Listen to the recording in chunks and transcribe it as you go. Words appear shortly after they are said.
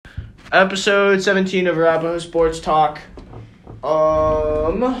Episode 17 of Arapahoe Sports Talk.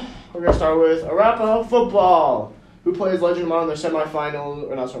 We're gonna start with Arapahoe football, who plays Legend in their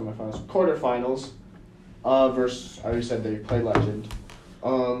quarterfinals. Versus, I already said they play Legend.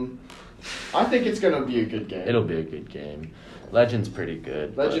 I think it's gonna be a good game. It'll be a good game. Legend's pretty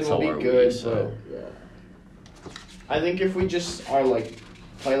good. Legend will be good, but yeah. I think if we just are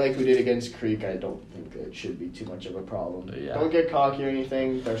play like we did against Creek, I don't think it should be too much of a problem. Yeah. Don't get cocky or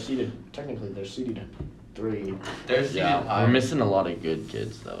anything. They're seeded 3. They're seeded. We're missing a lot of good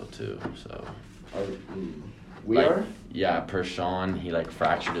kids though too. So. We are? Yeah, Pershawn, he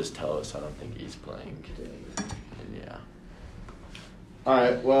fractured his toe, so I don't think he's playing. And yeah.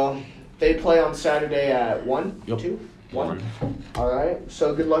 Alright, well, they play on Saturday at 1? Yep. 2? 1. Alright,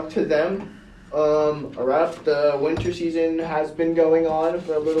 so good luck to them. The winter season has been going on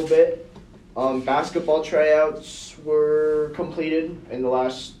for a little bit. Basketball tryouts were completed in the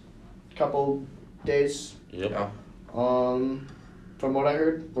last couple days. Yep. From what I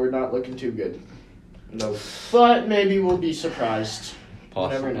heard, we're not looking too good. No. But maybe we'll be surprised.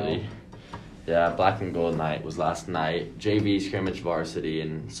 Possibly. Never know. Yeah, Black and Gold night was last night. JV scrimmage varsity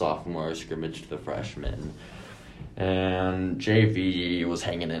and sophomore scrimmage the freshmen. And JV was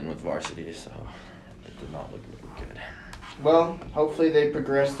hanging in with varsity, so it did not look very good. Well, hopefully they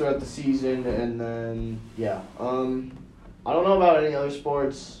progress throughout the season, and then, yeah. I don't know about any other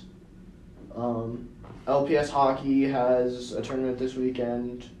sports. LPS hockey has a tournament this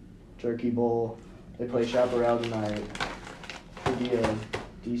weekend, Turkey Bowl. They play Chaparral tonight. Could be a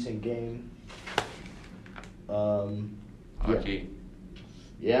decent game. Hockey.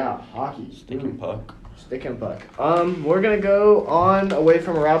 Yeah, hockey. Stick and puck. Stick and puck. We're gonna go on away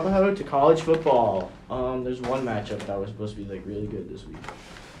from Arapahoe to college football. There's one matchup that was supposed to be really good this week.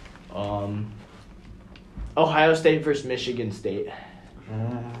 Ohio State versus Michigan State.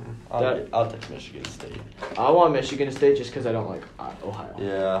 I'll take Michigan State. I want Michigan State just because I don't like Ohio.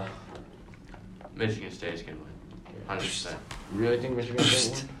 Yeah. Michigan State's gonna win. 100%. You really think Michigan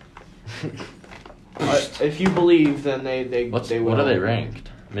State win? If you believe, then they will. What are they ranked?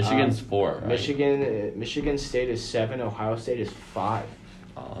 Michigan's 4, right? Michigan State is 7. Ohio State is 5.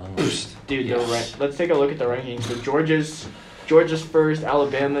 Dude, yes. Let's take a look at the rankings. So Georgia's first,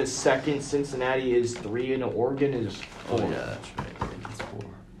 Alabama is second, Cincinnati is 3, and Oregon is 4. Oh yeah, that's right. Oregon's 4.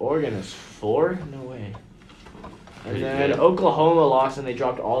 Oregon is 4? No way. And Pretty then good. Oklahoma lost, and they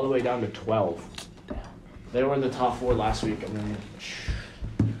dropped all the way down to 12. They were in the top 4 last week, and then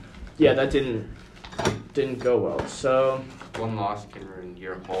yeah, that didn't go well. So One loss can ruin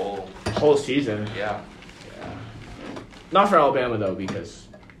your whole season. Yeah. Not for Alabama though, because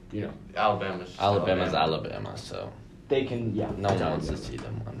Alabama's Alabama, so they can. Yeah, no one wants to see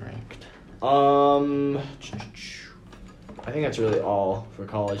them unranked. I think that's really all for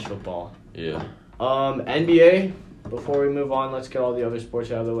college football. Yeah. NBA. Before we move on, let's get all the other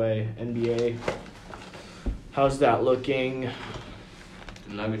sports out of the way. NBA. How's that looking?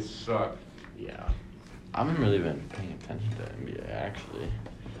 The Nuggets suck. Yeah. I haven't really been paying attention to NBA actually.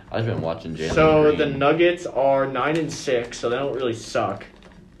 I've been watching Jalen So Green. the Nuggets are 9-6, so they don't really suck,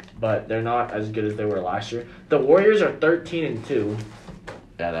 but they're not as good as they were last year. The Warriors are 13-2.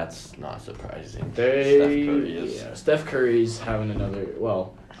 Yeah, that's not surprising. Steph Curry is. Yeah, Steph Curry's having another.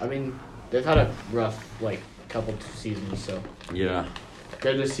 Well, I mean, they've had a rough couple seasons, so Yeah.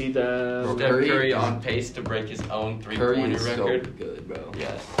 good to see them. Steph Curry on pace to break his own three-pointer record. So good, bro.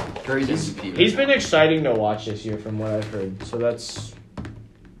 Yes. Curry's MVP. He's been exciting to watch this year, from what I've heard. So that's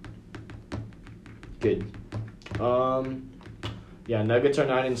good. Yeah, Nuggets are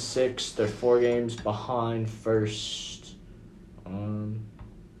 9-6. They're 4 games behind first. Who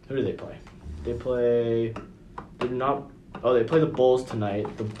do they play? They play the Bulls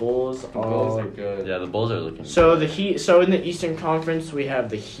tonight. The Bulls are good. Yeah, the Bulls are looking So good. the Heat. So in the Eastern Conference, we have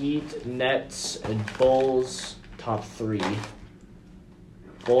the Heat, Nets, and Bulls top 3.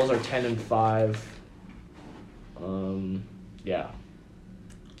 Bulls are 10-5. Yeah.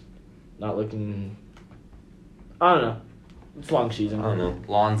 Not looking. I don't know. It's a long season. I don't know.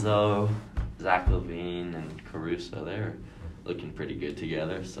 Lonzo, Zach LaVine, and Caruso, they're looking pretty good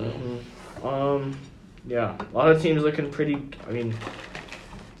together. So. Mm-hmm. Yeah, a lot of teams looking pretty. I mean,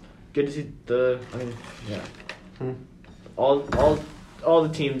 good to see yeah. All the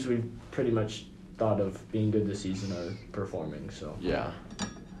teams we've pretty much thought of being good this season are performing. So Yeah.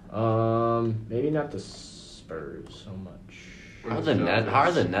 maybe not the Spurs so much. How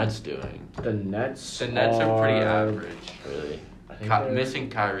are the Nets doing? The Nets. The Nets are pretty average. Really? I think they're- Missing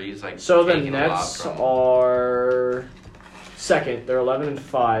Kyrie's So the taking a lot Nets from him. are second. They're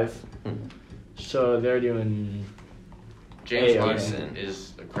 11-5. Hmm. So they're doing James Hey, Harden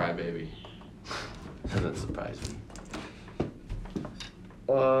is a crybaby. Doesn't surprise me.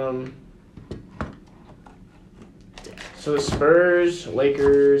 So the Spurs,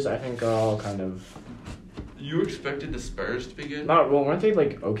 Lakers, I think are all kind of You expected the Spurs to be good? not well. Weren't they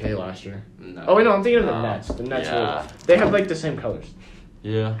like okay last year? No. Oh wait, no, I'm thinking of the No. Nets. The Nets Yeah. they have like the same colors.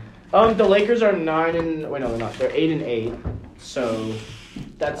 Yeah. The Lakers are 9 and wait, no, they're not. They're 8 and 8. So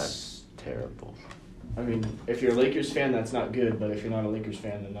that's Terrible. I mean, if you're a Lakers fan, that's not good. But if you're not a Lakers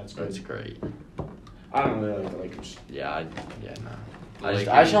fan, then that's good. That's great. I don't really like the Lakers. Yeah, no. The I Lakers,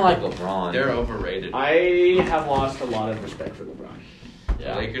 just don't like LeBron. They're overrated. I have lost a lot of respect for LeBron. The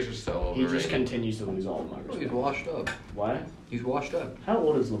yeah. Lakers are so He overrated. just continues to lose all of my Oh, he's respect. washed up. What? He's washed up. How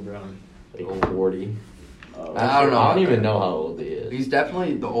old is LeBron? Like 40. Oh, I don't know. I don't even know how old he is. He's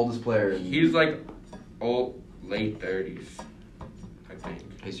definitely the oldest player. He's like late 30s, I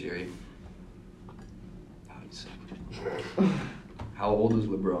think. Hey Siri. How old is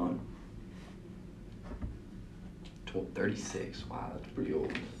LeBron? 36. Wow, that's pretty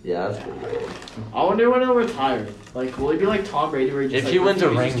old. Yeah, that's pretty old. I wonder when he'll retire. Like, will he be like Tom Brady? Where he just, If like, he wins a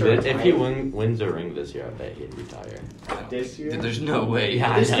ring, refuses to if he retire? wins a ring this year, I bet he'd retire. This year? Dude, there's no way.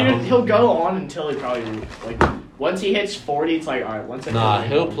 Yeah, I This know. dude, he'll go on until he probably like once he hits 40, it's like all right. Once I Nah,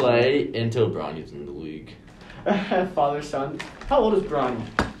 he'll play until Bronny's in the league. Father son. How old is Bronny?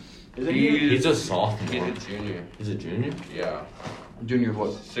 Isn't he? He's a sophomore. He's a junior. He's a junior? Yeah. Junior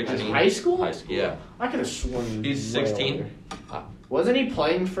what? 16. High school? High school. Yeah. I could have sworn he was He's way 16. older. Ah. Wasn't he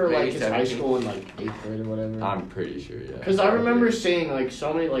playing for like Maybe his high 17. school in like 8th grade or whatever? I'm pretty sure, yeah. Because I remember seeing like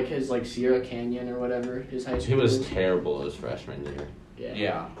so many like his like Sierra Canyon or whatever his high He school. was is. terrible his freshman year. Yeah.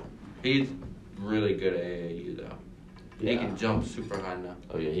 Yeah. He's really good at AAU, though. He Yeah. can jump super high now.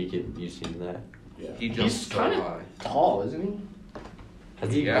 Oh, yeah, you seen that? Yeah. He jumps He's so kind of high. tall, isn't he?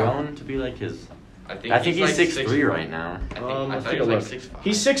 Has he Yeah. grown to be like his... I think he's like 6'3" right now. I think I Let's thought take he a was look. like 6'5".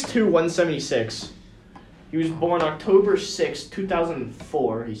 He's 6'2", 176. He was born October 6,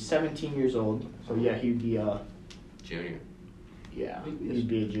 2004. He's 17 years old. So yeah, he'd be junior. yeah, he'd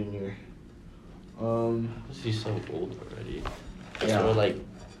be a junior. He's so old already. Yeah. So, like...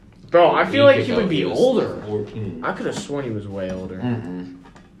 Bro, I feel like week he ago, would be was older. 14. I could have sworn he was way older. Mm-mm.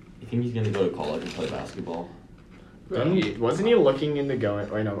 You think he's gonna go to college and play basketball? Wasn't he looking into going?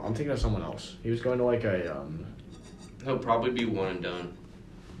 Wait, no, I'm thinking of someone else. He was going to like a He'll probably be one and done.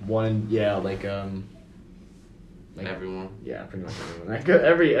 one, yeah, like Everyone. yeah, pretty much everyone. Like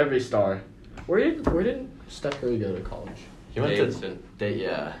every star. Where did Steph Curry go to college? He went Davidson. to...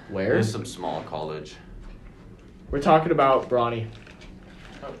 yeah. Where? It was some small college. We're talking about Bronny.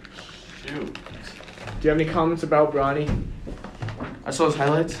 Shoot. Do you have any comments about Bronny? I saw his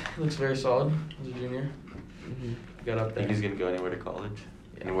highlights. He looks very solid as a junior. Got up there. Think he's gonna go anywhere to college?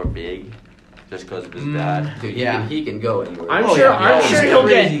 Anywhere big? Just because of his dad? Dude, Yeah. he can go anywhere. I'm Oh, sure. yeah. I'm Oh, sure he's he'll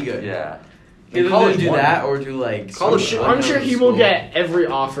crazy get. good. Yeah. Either college do one. that or do like College some I'm sure he school. will get every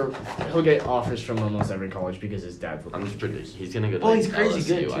offer. He'll get offers from almost every college because his dad. I'm just predicting he's gonna go to Well, like, he's crazy LSU,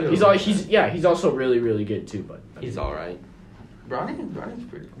 good, I too. don't He's know. he's also really really good too. But He's alright. Bronny's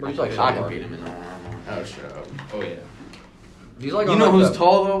pretty. He's like I so can hard. beat him in the one. Oh, shut up. Oh yeah. He's like You on, know like, who's the-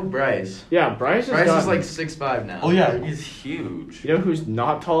 tall though? Bryce. yeah, Bryce is. Bryce is like 6'5" now. Oh yeah, he's huge. You know who's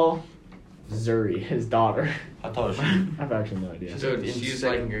not tall? Zuri, his daughter. How tall is she? I have actually no idea. Dude, in she's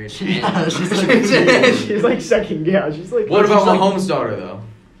second like grade. Yeah, she's She's like second. Yeah, she's like. What about She's like- Mahomes' daughter though?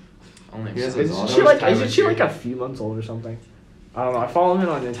 Only He has son. a daughter. Isn't she like a few months old or something? I don't know. I follow him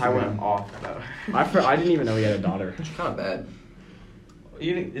on I went Instagram. off though. I didn't even know he had a daughter. It's kind of bad.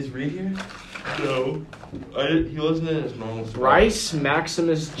 Is Reed here? no. He wasn't in his normal spot. Bryce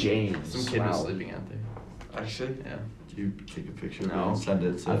Maximus James. Some kid was Wow. sleeping out there. Actually. Yeah. Do you take a picture No. and send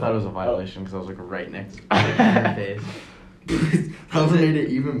it? I thought it was a violation because I was like right next to her face. That made it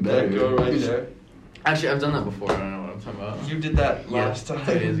even That go right there. Actually, I've done that before. I don't know what I'm talking about. You did that last Yeah, time.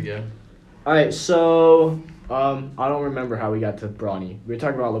 2 days ago. All right, so I don't remember how we got to Bronny. We were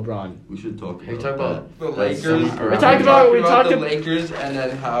talking about LeBron. We should talk Hey, about talk about The That's Lakers. some- We talked about- we talked the ab- Lakers and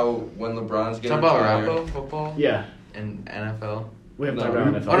then how when LeBron's Talk gonna about retire. Arapahoe football Yeah, and NFL. we haven't No, talked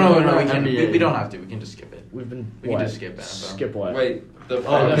about we- NFL. Oh no, about we can. NBA. We don't have to. We can just skip it. We've been. We what? can just skip NFL. Skip what? Wait, the Oh,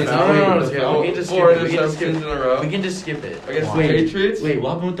 Falcons. no, no, no, the no, we can just skip four it. We can just interceptions skip in it. a row We can just skip it. against the Wait. Patriots. Wait, what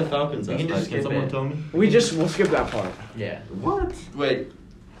happened with the Falcons We last can night? just Can skip someone it. tell me? We'll skip that part. Yeah. What? Wait,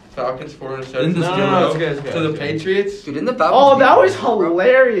 Falcons 4 interceptions Didn't in this a go- row it's good, it's good, to the it's good. Patriots. Dude, didn't the Falcons Oh, beat that was them, bro?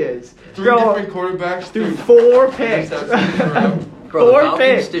 hilarious. 3 Bro, different quarterbacks threw threw 4 picks. interceptions in a row. Bro, the Four Falcons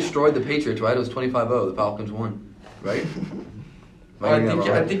picks. destroyed the Patriots, right? It was 25-0. The Falcons won, right? Am I getting that think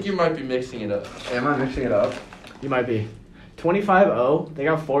wrong? I think you might be mixing it up. Am I mixing it up? You might be. 25-0. They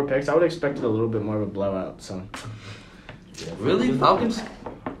got 4 picks. I would have expected a little bit more of a blowout. So Really? Falcons?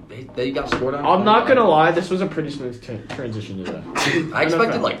 They got scored on? I'm not gonna lie, this was a pretty smooth transition to that. I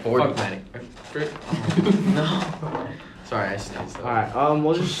expected like 40. Fuck Manny. No. Sorry, I sneezed. All right,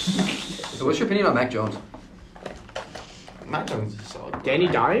 we'll just So what's your opinion on Mac Jones? Mac Jones is solid. Danny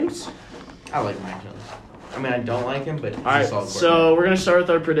Dimes. I like Mac Jones. I mean, I don't like him, but he's All a right, solid so we're gonna start with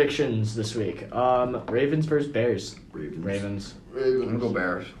our predictions this week. Ravens versus Bears. Ravens. I'm gonna go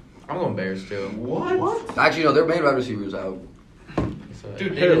Bears. I'm going Bears too. What? Actually, no, their main wide receiver's out. So,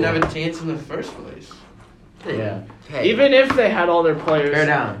 Dude, they didn't have a chance in the first place. Yeah. Hey, Even if they had all their players, bear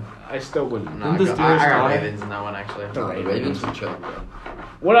down. I still wouldn't. I'm Didn't not the go- Steelers I got tie? Ravens in that one actually. no, the Ravens would choke, bro.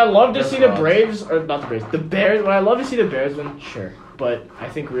 Would I love to They're see the frauds. Braves or not the Braves? The Bears. Would I love to see the Bears win? Sure, but I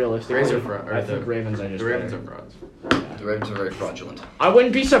think realistically, Braves are fraud- or I think the- Ravens are just The Ravens better. are frauds. The Ravens are very fraudulent. I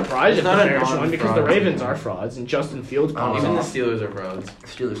wouldn't be surprised if It's the not a Bears won because the non-fraud Ravens team. are frauds and Justin Fields I don't pops Even the off. Steelers are frauds.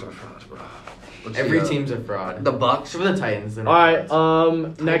 Steelers are frauds, bro. Let's Every see, team's a fraud. The Bucks. Except for the Titans. They're All not right,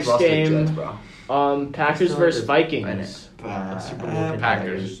 frauds. next Lost to the game, Jets, bro. Packers Still versus the- Vikings. Super Bowl Packers.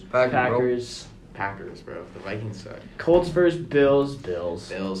 contenders. Packers. Packers, bro. The Vikings suck. Colts versus Bills. Bills.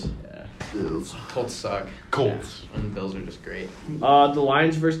 Bills. Yeah. Bills. Colts suck. Colts. And the Bills are just great. The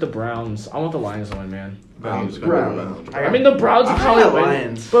Lions versus the Browns. I want the Lions to win, man. Browns. I mean, the Browns will I probably got win.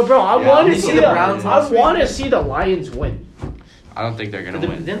 Lions. But bro, I Yeah, want you to see see the the Browns I last want to see the Lions win. I don't think they're gonna But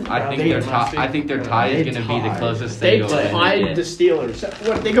win. didn't the I Browns think their beat tie. last I week? think their tie is They gonna be the tied. closest They thing to tied the Steelers.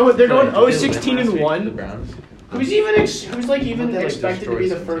 What they go? They're going Did they 0-16 win last and week, 1. The Browns. Who's even who's like even They, like, expected to be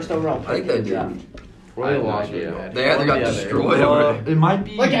the destroyed first some overall I think pick in they the did. draft? Or I they have no lost idea. really bad. They One or got the other. destroyed over there. It might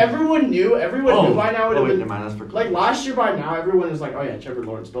be. Like everyone knew, everyone knew by now it Oh would wait, have never been. mind. That's for Like last year by now, everyone was like, oh yeah, Trevor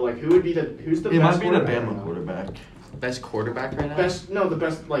Lawrence. But like, who would be who's the It best might be the quarterback right Bama now? quarterback. Best quarterback right now? The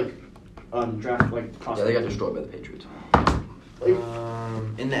best like draft like Yeah, prospect. they got destroyed by the Patriots.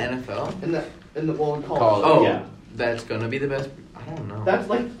 In the NFL? in the well in college. College. Oh, yeah. That's gonna be the best. I don't know. That's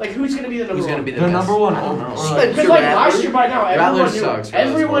like who's gonna be the number Who's one? gonna be the The best? number one I don't over- know. or, like, Because like last year by now, everyone Rattler knew. sucks, bro.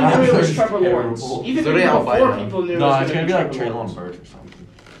 Everyone That's knew it was why. Trevor Rattler's Lawrence. terrible. Even So they all before fight now. people knew. No, it was it's gonna gonna be like Trevor Traylon Lawrence. Burks or something.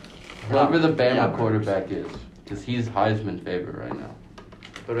 Whoever the Bama Yeah, quarterback is, because he's Heisman favorite right now.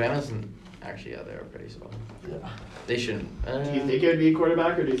 But Bama's actually, yeah, they're pretty solid. Yeah. They shouldn't. Do you think it would be a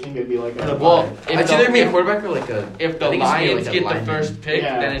quarterback, or do you think it'd be like a? Well, It's either gonna be a quarterback or like a. If the I think it's gonna be Lions like a get the lineman. first pick,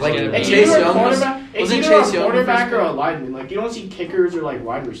 Yeah. then it's Like, gonna It's be. Chase either a Young was- quarterback. It's wasn't either Chase a Young the quarterback first or a pick? lineman. Like you don't see kickers or like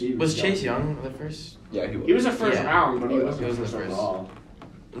wide receivers. Was so. Chase Young the first? Yeah, He was a first Yeah. round, but he Oh, yeah. wasn't He was the the first first. overall.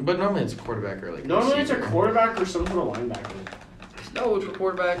 But normally it's a quarterback or like. Normally it's a receiver. quarterback or some sort of linebacker. No, it's for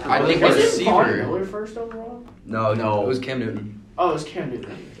quarterback. I think Was it's it Von receiver. Miller first overall? No, No. it was Cam Newton. Oh, it was Cam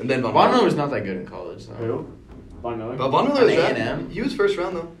Newton. And then Von Miller was not that good in college though. Who? Von Miller. But Von Miller On was A&M? drafted. He was first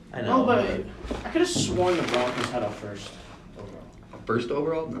round though. I No, know. but I could have sworn the Broncos had a first overall. First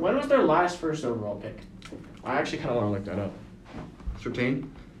overall? No. When was their last first overall pick? I actually kind of want to look that up. 13?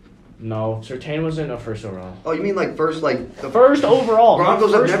 No, Surtain wasn't a first overall. Oh, you mean like first, like the First overall.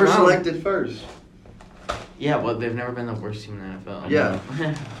 Broncos have first never round. selected first. Yeah, well, they've never been the worst team in the NFL. Yeah.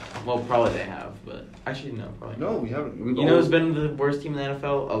 Well, probably they have, but actually no, probably. No, we haven't. We've You know who's been the worst team in the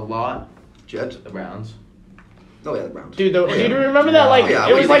NFL a lot? Jets. The Browns. Oh yeah, the Browns. Dude, Yeah. dude, remember that? Like, Yeah,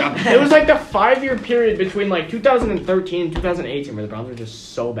 it what was do you like think? it was like the 5-year period between like 2013 and 2018 where the Browns were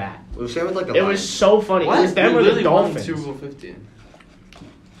just so bad. It was same with like the It Lions. was so funny. What? It was them We or the literally won Dolphins. Super Bowl 50.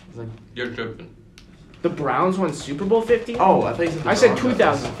 It's like, You're tripping. The Browns won Super Bowl 50. oh, I thought you said the I said Broncos.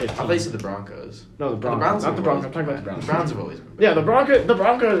 2015. I thought you said the Broncos. No, the The Broncos. Browns Not have the Broncos. I'm always talking about the been Browns. bad. The Browns have always been bad. Yeah, the Broncos. The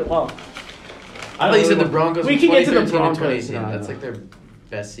Broncos. Well, I thought you said the Broncos. We from can get to the 2013 and Broncos. 2018. No, That's no. like their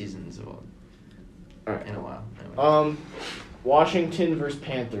best seasons of all Alright. in a while. Anyway. Washington versus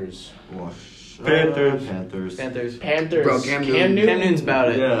Panthers. Panthers. Panthers. Panthers. Bro, Cam Newton. Cam Newton's about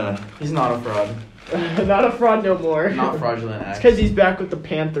it. Yeah. He's not a fraud. Not a fraud no more. Not fraudulent It's acts. because he's back with the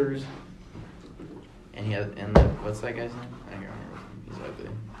Panthers. And he has, what's that guy's name? I can't remember. He's ugly.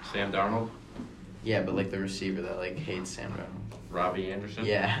 Sam Darnold, Yeah, but like the receiver that like hates Sam Darnold. Robbie Anderson.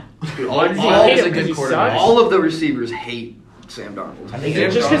 Yeah. Why does he all hate is him? a good 'Cause he quarterback. sucks? All of the receivers hate Sam Darnold. I think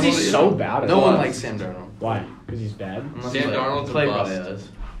It's just because he's so bad at No it. one likes Sam Darnold. Why? Because he's bad. Unless Sam Clay- Darnold's a Clay bust. probably does.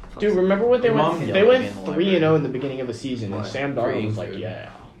 Dude, remember what they Your mom went? yelled They at went me in the 3-0 in the beginning of the season, and Why? Sam Darnold was like, Dude. "Yeah."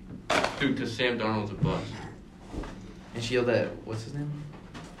 Dude, because Sam Darnold's a bust. And she yelled at what's his name?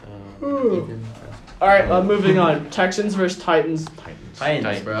 Ooh. Ethan. All right, moving on. Texans versus Titans.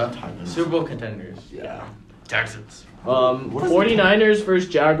 Titans, bro. Titans. Super Bowl contenders. Yeah. Texans. What is 49ers versus What's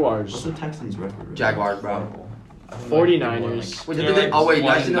Jaguars. the Texans' record? Jaguars, bro. 49ers. Wait, They're like wait,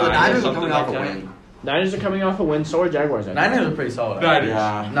 guys, no, the 1-9 or Niners are something coming off a like that. win. Niners are coming off a win. So are Jaguars. I think. Niners are pretty solid. Niners.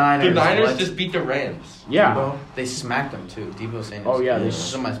 Yeah. Niners. The Niners what? just beat the Rams. Yeah. They smacked them too. Debo Samuels. Oh yeah, they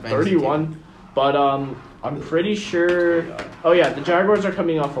This is my Spanish 31. But I'm pretty sure. Oh yeah, the Jaguars are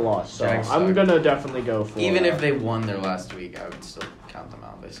coming off a loss, so Jags I'm suck. gonna definitely go for. Even if they won their last week, I would still count them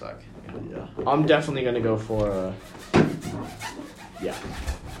out. They suck. Yeah. I'm definitely gonna go for. Yeah.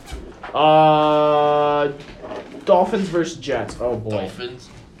 Dolphins versus Jets. Oh boy, Dolphins.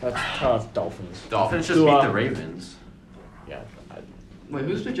 that's tough. Dolphins. Dolphins just Who, beat the Ravens. Yeah. Wait,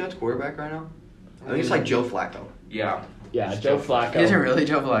 who's the Jets quarterback right now? I think it's like Joe Flacco. Yeah. Yeah, Joe Flacco. Is it really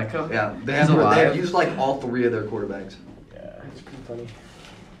Joe Flacco? Yeah, they He's have alive? used like all 3 of their quarterbacks. Yeah, it's pretty funny.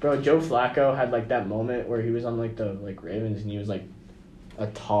 Bro, Joe Flacco had like that moment where he was on like the Ravens and he was like a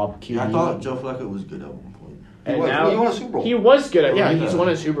top QB. Yeah, I thought Joe Flacco was good at one point. And He now won a Super Bowl. he was good at Yeah. he's won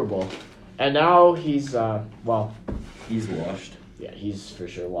a Super Bowl, and now he's He's washed. yeah, he's for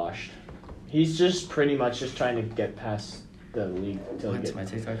sure washed. He's just pretty much just trying to get past the league till What's my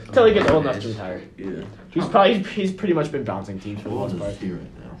TikTok? he gets old enough to retire. Yeah. He's pretty much been bouncing teams for the How old most part. is he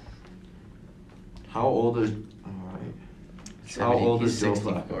right now? How old is? Alright. How old is Joe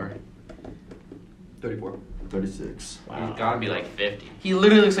Flacco? 34. 36. Wow. He's gotta be like 50. He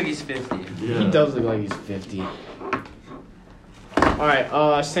literally looks like he's 50. Yeah. He does look like he's 50. All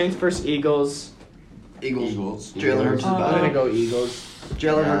right, Saints versus Eagles. Eagles. Jalen Hurts is I'm about gonna it. go Eagles.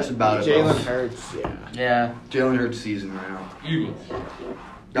 Jalen Hurts is about it. Jalen bro. Hurts, yeah. Yeah. Jalen Hurts season right now. Eagles.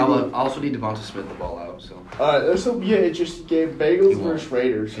 I also need Devonta Smith the ball out. So This will be an interesting game. Bengals versus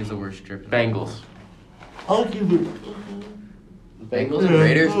Raiders. He's the worst strip. Bengals. I'll give it. Bengals and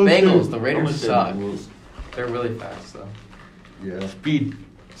Raiders. Bengals. The I'm Raiders gonna say suck. Bengals. They're really fast though. Yeah. Speed.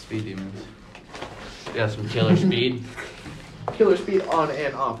 Speed demons. Got some killer speed. Killer speed on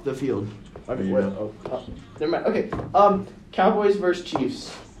and off the field. Okay, Yeah. never mind. Okay, Cowboys versus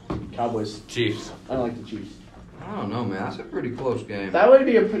Chiefs. Cowboys. Chiefs. I don't like the Chiefs. I don't know, man. That's a pretty close game. That would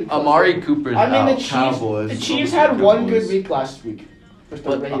be a pretty. close Amari game. Cooper's I mean, out. the Chiefs. Cowboys. The Chiefs I'm had gonna say one good Cowboys. week last week. With the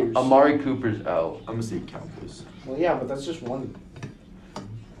But Raiders. Amari Cooper's out. I'm gonna say Cowboys. Well, yeah, but that's just one.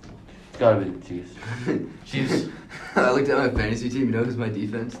 It's gotta be the Chiefs. Chiefs. I looked at my fantasy team. You know who's my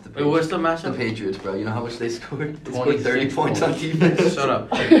defense? The Wait, what's the The matchup? Patriots, bro. You know how much they scored? They scored 26 30 points on points. defense. Shut up.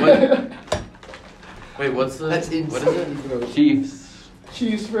 What? Wait, what's the? That's What is it? Chiefs.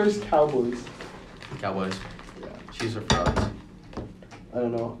 Chiefs versus Cowboys. Cowboys. Yeah. Chiefs are frauds. I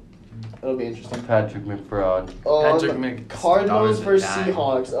don't know. It'll be interesting. Patrick McBride. Patrick Mc- Cardinals daughters are versus dying.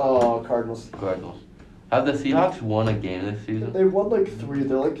 Seahawks. Oh, Cardinals. Cardinals. Have the Seahawks won a game this season? They won like 3.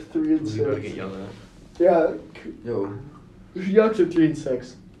 They're like 3 and 6. We gotta get yelled at. Yeah. Yo, Seahawks are 3 and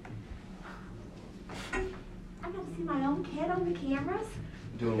 6. I don't see my own kid on the cameras.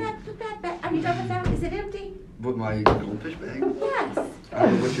 doing Put that. Are you done with that? Is it empty? with my goldfish bag. Yes. I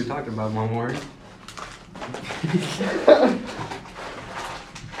don't know what you're talking about, Mom. Warren.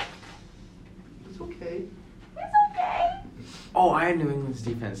 It's okay. It's okay. Oh, I had New England's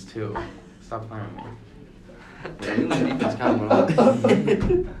defense too. Stop playing with me. Yeah, England's defense kind of went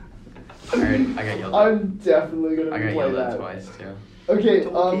off. Alright, I got yelled at. I'm definitely gonna I got play yelled at that. twice too. Okay, It's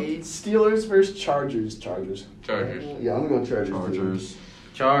okay. Steelers versus Chargers. Chargers. Chargers. Yeah, I'm going Chargers. Chargers.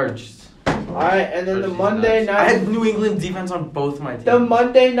 Charged. Alright, and then the Versus Monday I had night New England defense on both my teams. the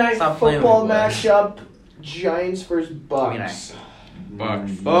Monday night Stop playing with football me, boy. matchup, Giants versus Bucks.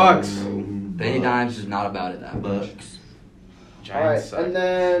 Bucks. Bucks. Danny Dimes is not about it that much. Bucks. Giants Alright, suck. and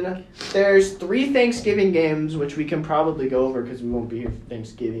then there's 3 Thanksgiving games, which we can probably go over because we won't be here for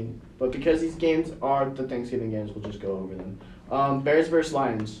Thanksgiving. But because these games are the Thanksgiving games, we'll just go over them. Bears versus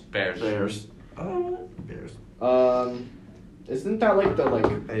Lions. Bears. Bears. Bears. Isn't that like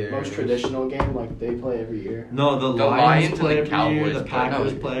the Bears. most traditional game like they play every year? No, the The Lions Lions play and the every year. Cowboys The play.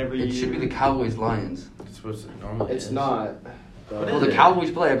 Packers No, play every year. It should be the Cowboys Lions. It's supposed to normally It's is. not. Well, the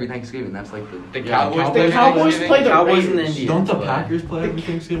Cowboys play every Thanksgiving. That's like the. The Yeah, Cowboys. the Cowboys play the Cowboys and the Raiders. Indians. Don't the play. Packers play every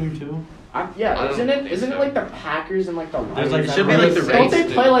Thanksgiving too? Yeah, I don't isn't it? think Isn't so. it like the Packers and like the Lions? There's like- It should be like the Don't they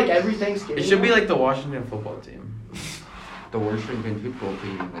Raiders, play dude. like every Thanksgiving? It should be like the Washington football team. The worst Washington football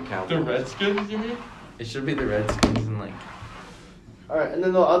team, the Cowboys. The Redskins, you mean? It should be the Redskins and like. All right, and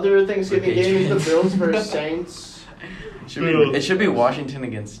then the other Thanksgiving game is the Patriots. Bills versus Saints. It should be Washington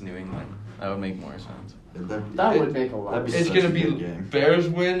against New England. That would make more sense. That would make a lot. That'd of be It's sense. gonna such a be good game. Bears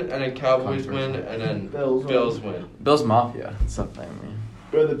win, and then Cowboys win, and then Bills Bills win. win. Bills Mafia. Stop playing with me.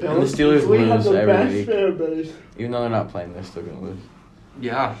 Bro, the And the Bills Steelers usually have lose the every best week. fan base. Even though they're not playing, they're still gonna lose.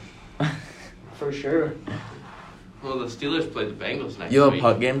 Yeah. For sure. Well, the Steelers play the Bengals next You have a week.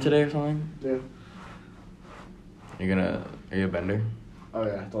 puck game today or something? Yeah. Are you a bender? Oh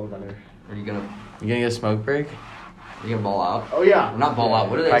yeah, told about it. Are you gonna You gonna get a smoke break? ball out? Oh yeah. Or not ball out.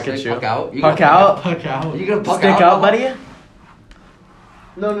 What do they Package say? shoe. Puck out. You Puck gonna out? Puck out. You gonna puck Stick out, out, buddy?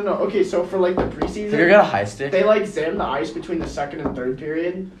 No. Okay, so for like the preseason, So you're gonna high stick? they like zam the ice between the second and third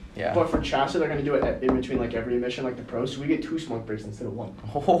period, Yeah. But for Chassa, they're gonna do it in between like every emission, like the pros. So we get 2 smoke breaks instead of 1.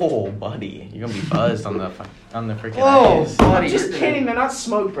 Oh, buddy, you're gonna be buzzed on the freaking Whoa, ice. I'm just kidding. They're not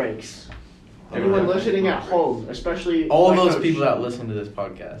smoke breaks. Everyone listening at home, especially All like those Coach- people that listen to this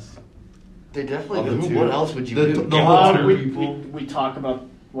podcast. They definitely Oh, do. the What two. else would you The- do? the whole we, people. we talk about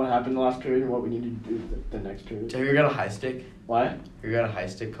what happened the last period and what we need to do the next period. Have you ever got a high stick? What? Have you got a high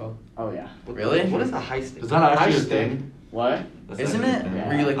stick call? Oh yeah. Really? What is a high stick? Is that actually a High stick. thing? What? That's Isn't actually a it? thing.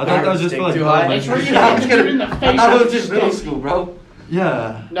 Where you like I thought that was just stick for like too high? It's where you Yeah, I hit was him gonna- in the face. I thought it with was just the middle stick. school, bro.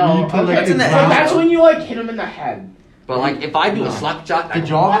 Yeah. No, You put, like, okay, It's in the so head. that's when you like hit him in the head. But like, if I do No. a slap shot, Did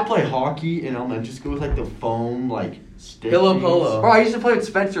y'all ever play hockey in elementary school with like the foam like stick? Pillow things? polo. Bro, I used to play with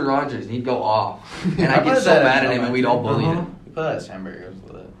Spencer Rogers, and he'd go off, and I I'd played get so that mad at at him, and we'd all bully Uh-huh. him. You put that as hamburgers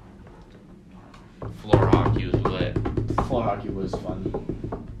with it. Floor hockey was lit. Floor hockey was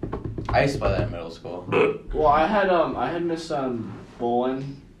fun. I used to play that in middle school. Well, I had Miss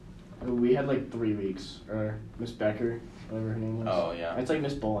Bolin. We had like 3 weeks, or Miss Becker, whatever her name was. Oh yeah. It's like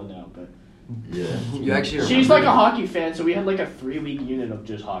Miss Bolin now, but Yeah. You actually she's remember like a hockey fan, so we had like a 3-week unit of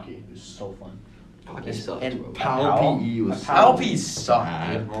just hockey. It was so fun. Hockey sucks, And bro. Powell PE was Powell P sucked,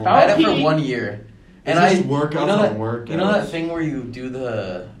 bad. dude. Oh I had it Powell for PE? 1 year. It's And just I workouts you know on that, workouts. You know that thing where you do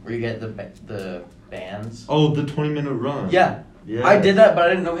where you get the bands? Oh, the 20-minute run. Yeah. Yeah. I did that, but I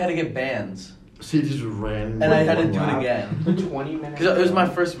didn't know how to get bands, So you just ran. and I had to one do lap. it again. The 20 minutes. Because it was my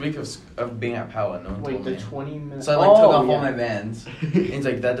first week of being at Powell, and no one Wait, told the me. 20 minutes. So I like took off yeah. all my bands. And he's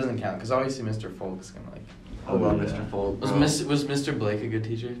like, that doesn't count, because obviously Mr. Folk's gonna like. I love yeah. Mr. Folk. Was Mr. Blake a good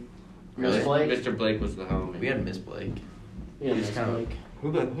teacher? Miss Blake? Mr. Blake was the homie. We had Miss Blake. Yeah, He's Miss kind of- Blake.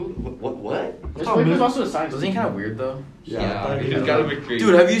 What? Miss Oh, Blake was Miss- also a science Wasn't he teacher. kind of weird though? Yeah. I thought he's he got a was- big creep.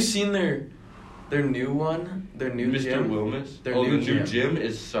 Dude, have you seen their new one? Their new Mr. gym? Wilmus? Their Oh, new the new gym. gym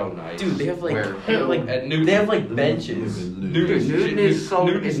is so nice. Dude, they have like Where? they have like At Newton. they have like benches. Newton's Newton is so-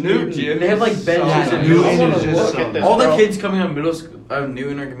 Newton's it's new Newton. gym They have, is like, so benches nice. and Newton I wanna is just look so at this, All the bro. kids coming out of middle school,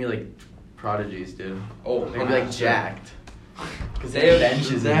 Newton are gonna be like prodigies, dude. Oh, They're gonna be like jacked. Because They they have have-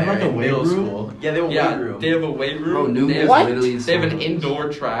 benches they in have, there like, a in weight middle room? school. Yeah, they have a Yeah, weight room. they have a weight room. Bro, Newton they is have, What? literally They have an so- indoor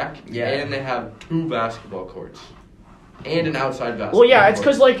track. Yeah. And they have 2 basketball courts. And an outside basketball Well, yeah, it's court.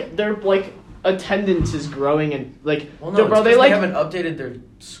 because like their like attendance is growing and like Well, no, dude, bro, it's they 'cause like haven't updated their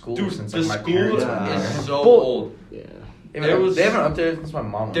school Dude, since the like my school parents is went there. so Bull- old. yeah. They haven't updated since my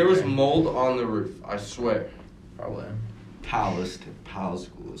mom. There went was there. mold on the roof, I swear. Probably. Powell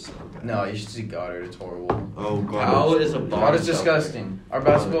school is so bad. No, you should see Goddard. It's horrible. Oh god. Powell is a bomb. Goddard's disgusting. Our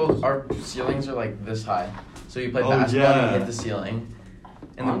our ceilings are like this high. So you play Oh, basketball and yeah. you hit the ceiling.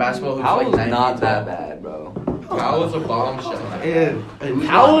 And the basketball hoop's Powell's like 9 not feet that tall. bad, bro. Powell is a bomb shelter. And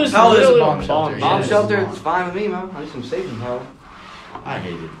Powell is Powell is a literally bomb shelter, yeah. Bomb Yeah. shelter, it's fine with me, man. I need some safety, Powell. I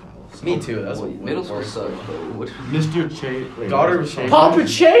hated Powell. so Me too. That's Well, what middle school worst. sucks, bro. What- Mr. Chase. Goddard was so- Papa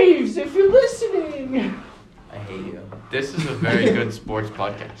Chaves, if you're listening. I hate you. This is a very good sports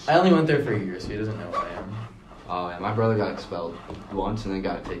podcast. I only went there for a year, so he doesn't know who I am. Oh yeah, my brother got expelled once and then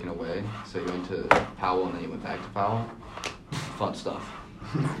got taken away. So he went to Powell and then he went back to Powell. Fun stuff.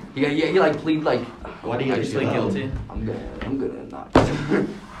 He like plead like. Why do you I get just Plead expelled? guilty. I'm gonna not.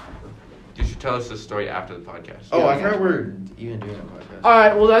 You should tell us the story after the podcast. Oh, I okay. forgot we're even doing a podcast. All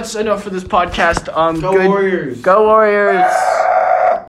right, well that's enough for this podcast. Go good. Warriors. Go Warriors.